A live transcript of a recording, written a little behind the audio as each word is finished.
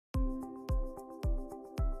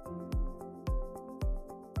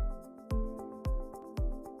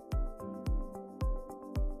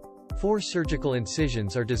4 surgical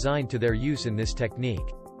incisions are designed to their use in this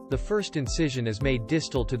technique. The first incision is made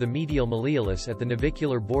distal to the medial malleolus at the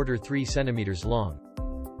navicular border 3 cm long.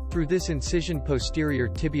 Through this incision, posterior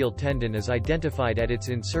tibial tendon is identified at its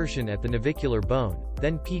insertion at the navicular bone,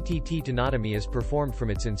 then PTT tenotomy is performed from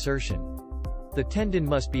its insertion. The tendon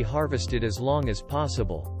must be harvested as long as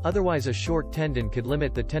possible, otherwise a short tendon could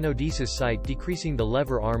limit the tenodesis site, decreasing the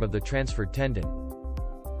lever arm of the transferred tendon.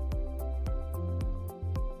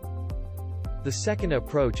 The second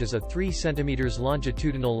approach is a 3 cm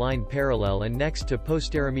longitudinal line parallel and next to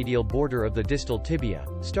posteromedial border of the distal tibia,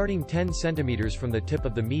 starting 10 cm from the tip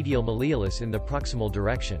of the medial malleolus in the proximal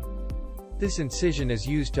direction. This incision is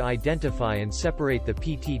used to identify and separate the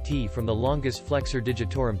PTT from the longus flexor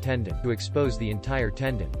digitorum tendon to expose the entire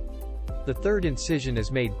tendon. The third incision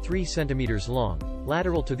is made 3 cm long,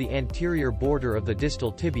 lateral to the anterior border of the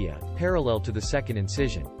distal tibia, parallel to the second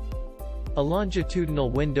incision. A longitudinal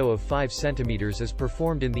window of 5 cm is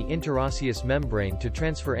performed in the interosseous membrane to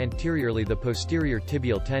transfer anteriorly the posterior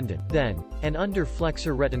tibial tendon. Then, an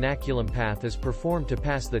under-flexor retinaculum path is performed to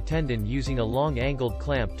pass the tendon using a long-angled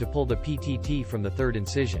clamp to pull the PTT from the third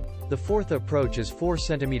incision. The fourth approach is 4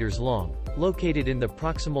 cm long, located in the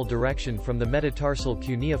proximal direction from the metatarsal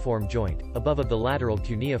cuneiform joint, above of the lateral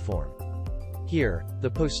cuneiform. Here, the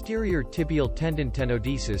posterior tibial tendon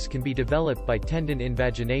tenodesis can be developed by tendon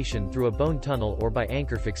invagination through a bone tunnel or by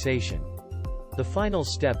anchor fixation. The final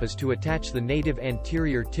step is to attach the native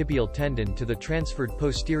anterior tibial tendon to the transferred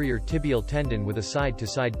posterior tibial tendon with a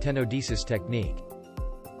side-to-side tenodesis technique.